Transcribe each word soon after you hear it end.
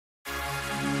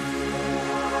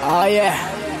Oh yeah,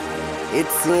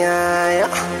 it's Iyanya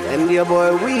and your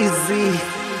boy Weezy.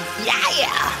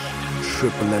 Yeah.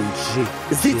 Triple MG.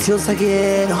 Is it yours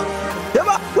again? Yeah,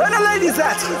 but where the ladies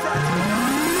at?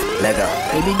 Let go.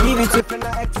 Baby, give it to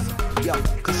X. Yo,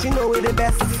 cause she know we're the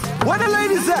best. Where the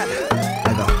ladies at?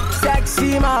 Let go.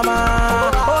 Sexy mama.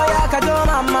 Oh yeah, kajo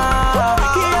mama.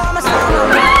 Kiyama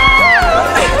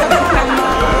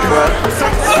mama.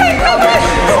 Sexy mama.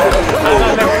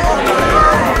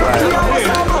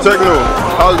 Techno,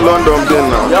 how's London been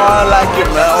now? Yo, I like it,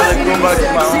 man. I want to go back to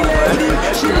my home, man.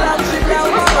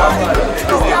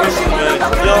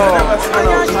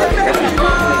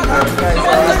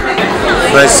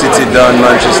 First city down,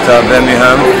 Manchester,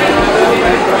 Birmingham.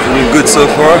 Doing good so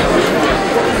far.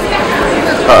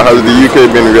 Has the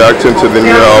UK been reacting to the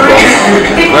new album?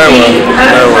 Very well.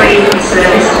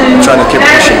 Trying to keep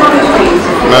pushing.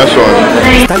 Nice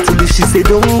one. Time to leave, she say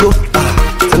don't go.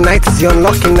 Tonight is your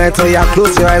unlucky night, so yeah,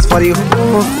 close your eyes for the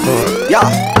yeah.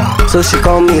 So she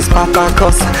call me Papa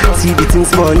Cuss. See the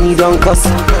things money don't cost.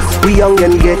 We young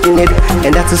and getting it,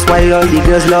 and that is why all the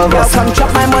girls love us. Come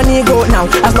chop my money, go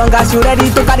now. As long as you ready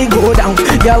to carry go down.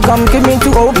 Girl, come give me to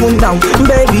open down.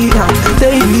 Baby down,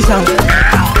 baby down.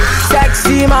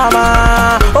 Sexy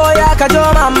mama, oh yeah, kajo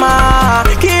mama.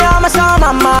 Kiyama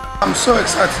mama. I'm so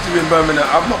excited to be in Birmingham.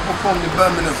 I've not performed in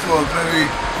Birmingham for a very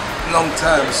long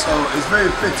time, so it's very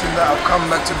fitting that I've come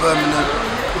back to Birmingham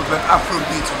with an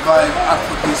Afrobeat vibe,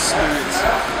 Afrobeat spirits.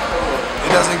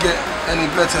 It doesn't get any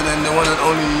better than the one and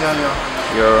only Iyanya.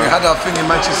 We had our thing in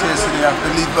Manchester yesterday. I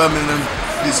believe Birmingham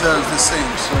deserves the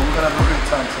same, so we're gonna have a great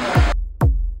time tonight.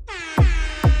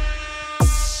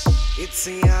 It's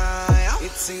Iyanya,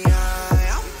 it's Iyanya,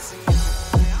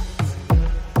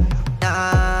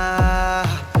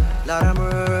 Lord of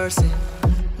mercy,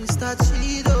 Mr.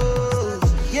 Chido.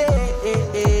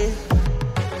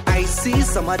 I see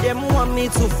some of them want me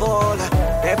to fall.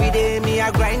 Every day me I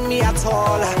grind me at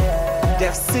all.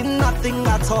 They've seen nothing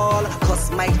at all, cause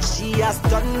my G has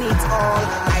done it all.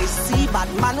 I see bad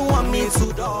man want me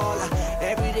to dull.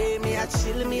 Every day me I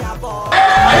chill, me a ball.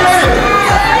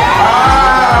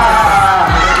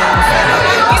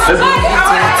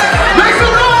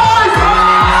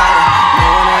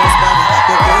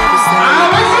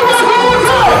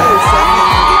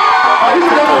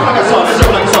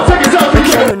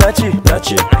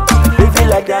 Living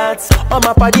like that. All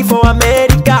my party for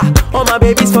America, all my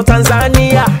babies for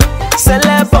Tanzania.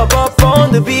 Celeb up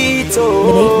on the beat,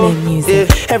 oh yeah.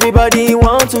 Everybody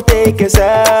want to take a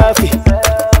selfie.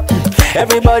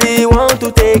 Everybody want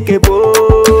to take a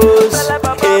pose.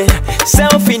 Yeah.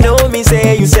 Selfie know me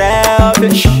say you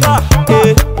selfish.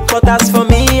 Yeah. But as for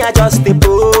me, I just a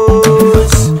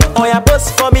pose. Oh yeah, pose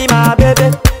for me, my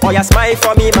baby. Oh yeah, smile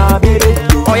for me, my baby.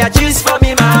 Oh yeah, juice for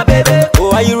me, my baby.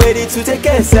 Oh, are you ready to take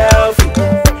a selfie?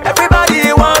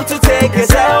 Everybody want to take a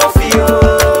selfie,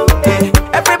 oh yeah.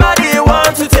 Everybody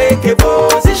want to take a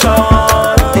position,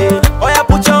 yeah. Oh yeah,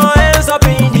 put your hands up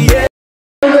in the air.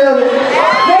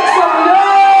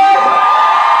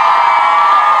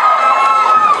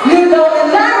 You know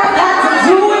that I got to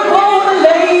do it for the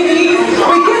ladies.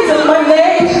 We get to my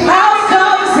name, house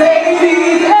comes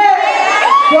ladies. Hey,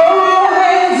 throw your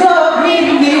hands up in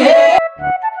the air.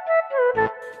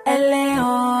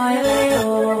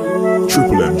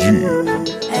 Triple MG.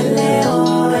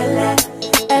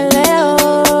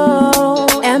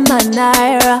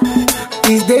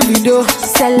 This Davido,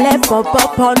 celeb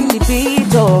up on the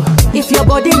beat, oh. If your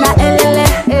body na LLA,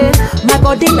 my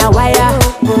body na wire.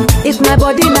 If my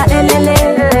body na LLA,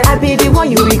 I be the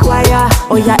one you require.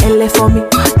 Oh yeah, LA for me,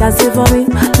 dance it for me.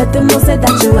 Let them know say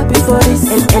that you happy for this.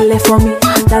 And LA for me,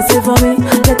 dance it for me.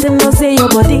 Let them know say your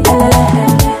body LLA.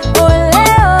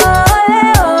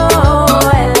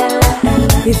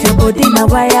 If your body na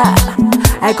wire,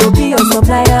 I could be your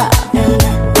supplier.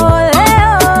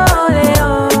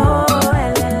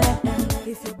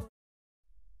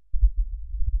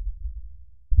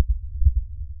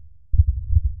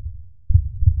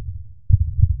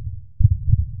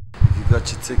 If you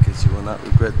got your tickets, you will not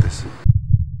regret this.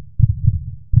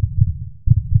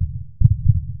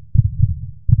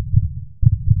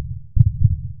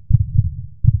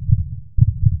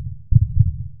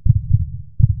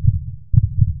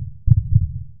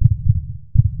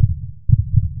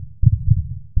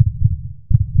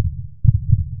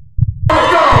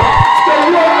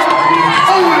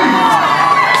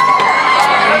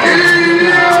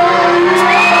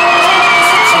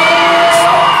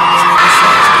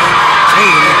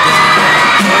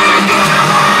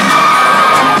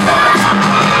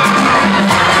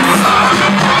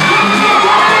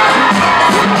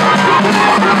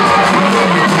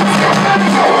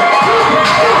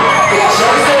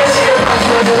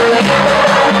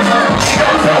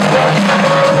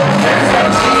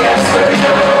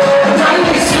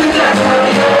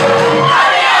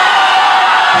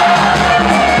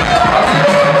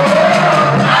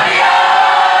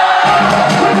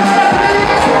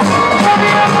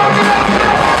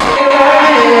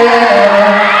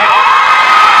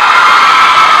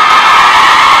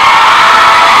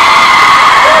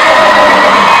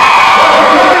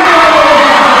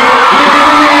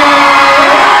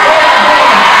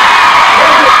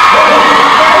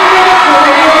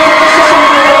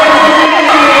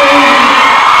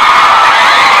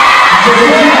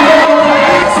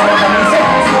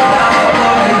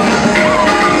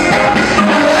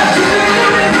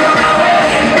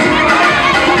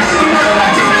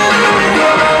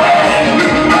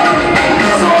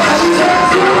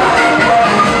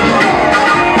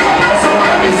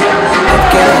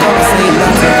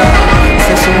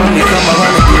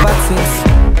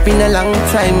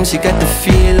 time she get the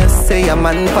feel. Say a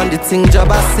man pon the thing job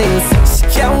I sings. She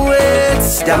can't wait,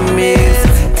 she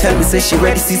amazed. Tell me say she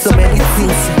ready see so many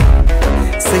things.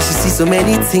 Say she see so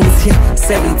many things, yeah.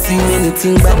 17,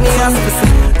 anything but me ask to say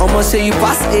I'ma show you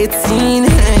past 18,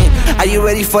 hey. Are you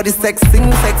ready for the sexting?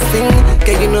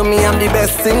 Can you know me, I'm the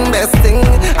best thing.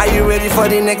 Are you ready for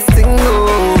the next thing? No,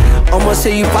 I'ma show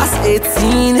you past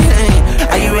 18, hey.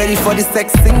 Are you ready for the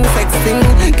sexting?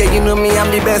 Can you know me, I'm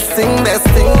the best thing.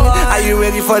 Are you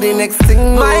ready for the next thing?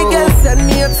 No. My girl sent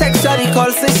me a text, shawty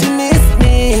call, say she missed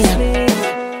me.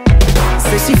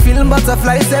 Say she feeling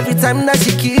butterflies every time that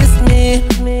she kiss me.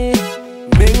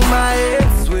 Make my head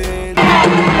swim.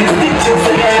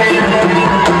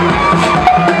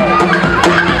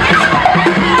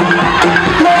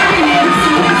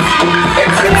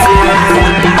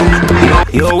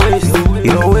 Your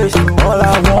wish, all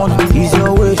I want is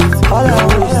your wish. All I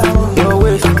wish, your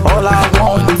wish, all I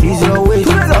want is your wish.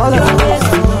 All I wish,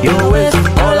 your wish,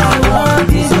 all I want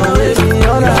is your wish.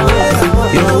 All I wish,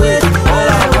 your wish, all I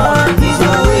want is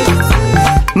your wish.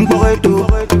 Mporetu,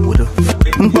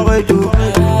 mporetu,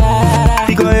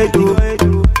 picoetu,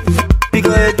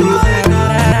 picoetu,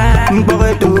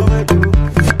 mporetu,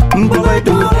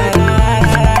 mporetu,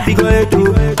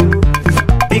 picoetu,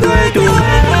 picoetu.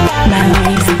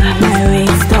 My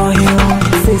waist, all you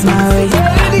want is my waist.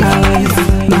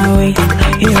 My waist,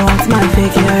 you want my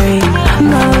figure eight.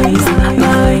 My waist,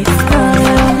 all you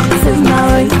want is my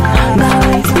waist.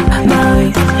 My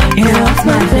waist, you want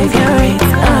my figure eight.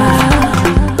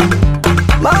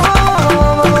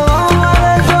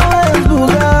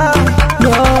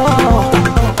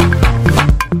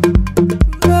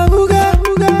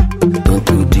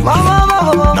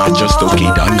 Not just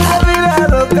okay, done.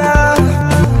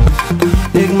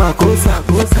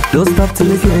 Don't stop till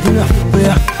you get enough.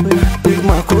 Big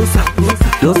my closer.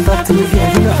 Don't stop till you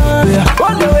get enough.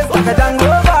 All the way like a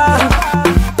dangover.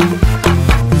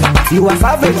 You a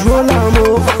savage roller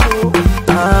move.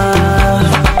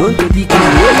 Don't take the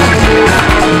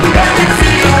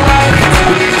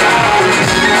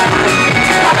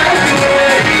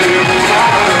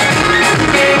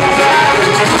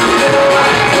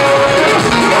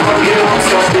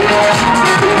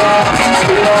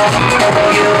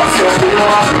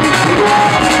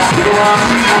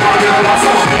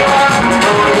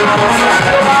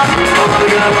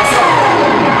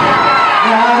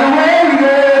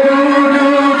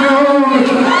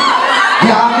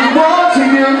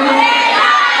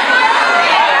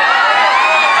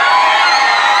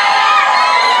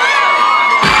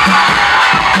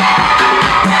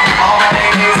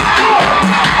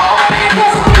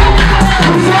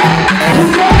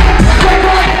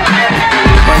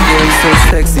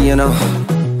sexy, you know.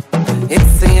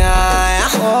 It's the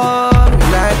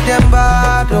like them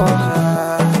bad, so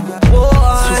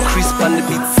crisp on the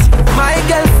beats. My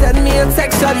girl sent me a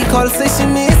text, shawty call, say she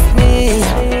missed me.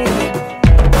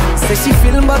 Say she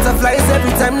feeling butterflies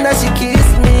every time that she kiss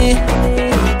me.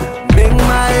 Make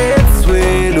my head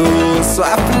swell, oh, so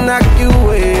I can knock you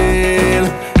well.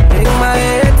 Make my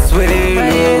head swell,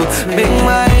 oh, make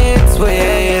my head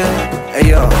swell. Hey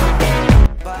yo.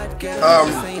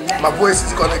 My voice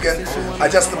is gone again. I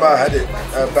just about had it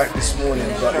back this morning,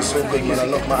 but it's so good, man. I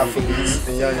love my Afrobeats.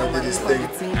 Iyanya did his thing.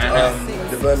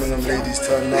 The Birmingham ladies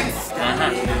turned up.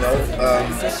 You know,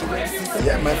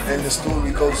 yeah, man. And the story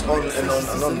goes on and on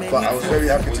and on. But I was very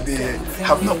happy to be here.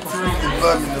 Have not performed in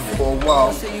Birmingham for a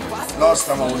while. Last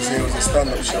time I was here was a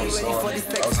stand-up show, so I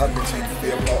was happy to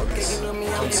be a part of this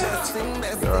concert.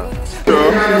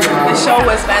 The show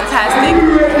was fantastic.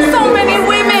 So many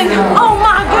women. Oh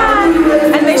my God!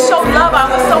 And they showed love. I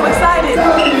was so excited.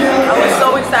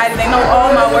 They know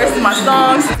all my words to my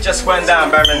songs. Just went down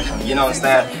Birmingham, you know what I'm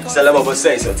saying? Celebrity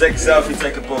say, so take a selfie,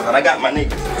 take a pose, and I got my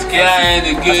niggas. Yeah,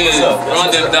 the good.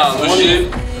 Run them down, no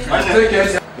shit.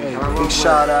 Big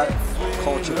shout out,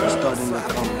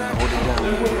 culturecustodian.com.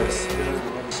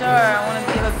 Sure, I want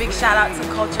to give a big shout out to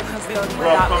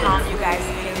culturecustodian.com. You guys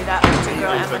hit it up. It's your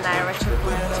girl M&I Retro.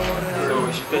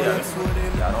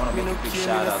 I want to make a big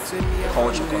shout out to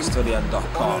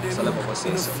culturecustodian.com. Celebrity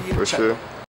say so. For sure.